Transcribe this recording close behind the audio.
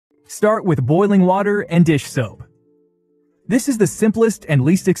Start with boiling water and dish soap. This is the simplest and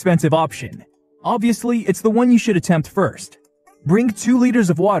least expensive option. Obviously, it's the one you should attempt first. Bring 2 liters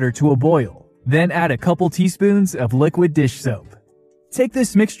of water to a boil, then add a couple teaspoons of liquid dish soap. Take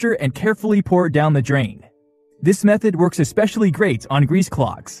this mixture and carefully pour it down the drain. This method works especially great on grease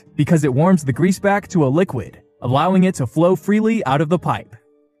clogs because it warms the grease back to a liquid, allowing it to flow freely out of the pipe.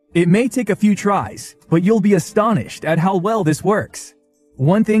 It may take a few tries, but you'll be astonished at how well this works.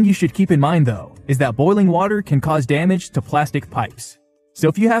 One thing you should keep in mind though, is that boiling water can cause damage to plastic pipes. So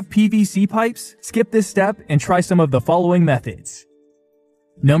if you have PVC pipes, skip this step and try some of the following methods.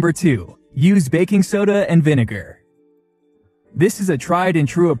 Number 2. Use baking soda and vinegar. This is a tried and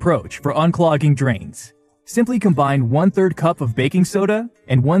true approach for unclogging drains. Simply combine 1/3 cup of baking soda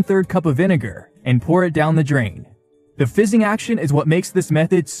and 1/3 cup of vinegar and pour it down the drain. The fizzing action is what makes this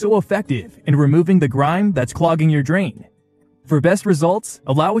method so effective in removing the grime that's clogging your drain. For best results,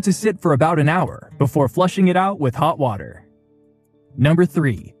 allow it to sit for about an hour before flushing it out with hot water. Number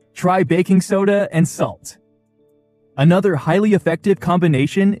 3. Try baking soda and salt. Another highly effective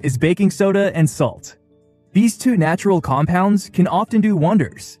combination is baking soda and salt. These 2 natural compounds can often do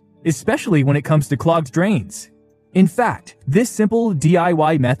wonders, especially when it comes to clogged drains. In fact, this simple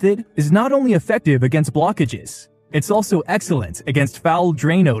DIY method is not only effective against blockages, it's also excellent against foul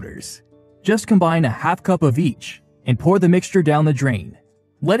drain odors. Just combine a half cup of each and pour the mixture down the drain.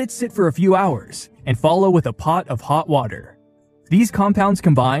 Let it sit for a few hours and follow with a pot of hot water. These compounds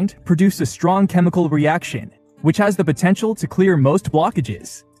combined produce a strong chemical reaction, which has the potential to clear most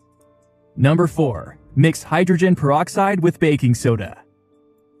blockages. Number 4. Mix hydrogen peroxide with baking soda.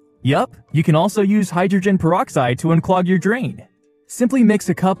 Yup, you can also use hydrogen peroxide to unclog your drain. Simply mix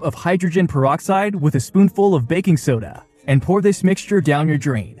a cup of hydrogen peroxide with a spoonful of baking soda and pour this mixture down your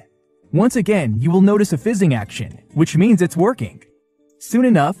drain. Once again, you will notice a fizzing action, which means it's working. Soon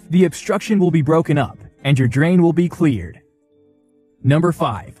enough, the obstruction will be broken up and your drain will be cleared. Number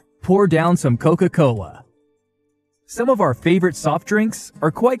 5. Pour down some Coca-Cola. Some of our favorite soft drinks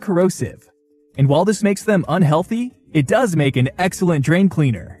are quite corrosive, and while this makes them unhealthy, it does make an excellent drain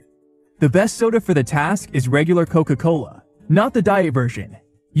cleaner. The best soda for the task is regular Coca-Cola, not the diet version.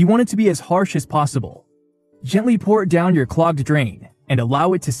 You want it to be as harsh as possible. Gently pour it down your clogged drain and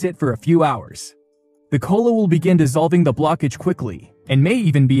allow it to sit for a few hours. The cola will begin dissolving the blockage quickly and may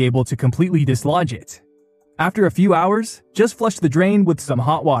even be able to completely dislodge it. After a few hours, just flush the drain with some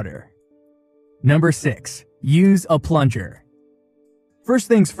hot water. Number 6. Use a plunger. First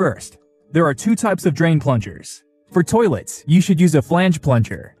things first, there are 2 types of drain plungers. For toilets, you should use a flange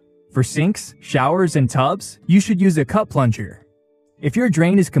plunger. For sinks, showers, and tubs, you should use a cup plunger. If your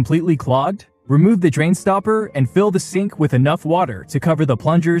drain is completely clogged, remove the drain stopper and fill the sink with enough water to cover the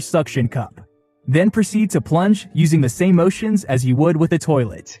plunger's suction cup. Then proceed to plunge using the same motions as you would with a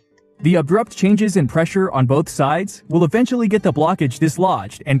toilet. The abrupt changes in pressure on both sides will eventually get the blockage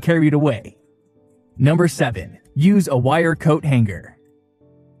dislodged and carried away. Number 7. Use a wire coat hanger.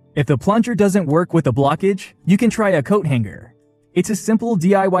 If the plunger doesn't work with the blockage, you can try a coat hanger. It's a simple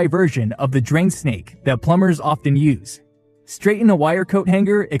DIY version of the drain snake that plumbers often use. Straighten a wire coat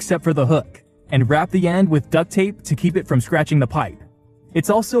hanger except for the hook, and wrap the end with duct tape to keep it from scratching the pipe. It's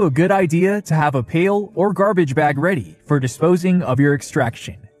also a good idea to have a pail or garbage bag ready for disposing of your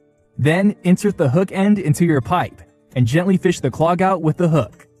extraction. Then insert the hook end into your pipe and gently fish the clog out with the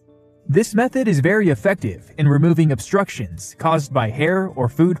hook. This method is very effective in removing obstructions caused by hair or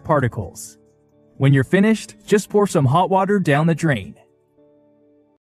food particles. When you're finished, just pour some hot water down the drain.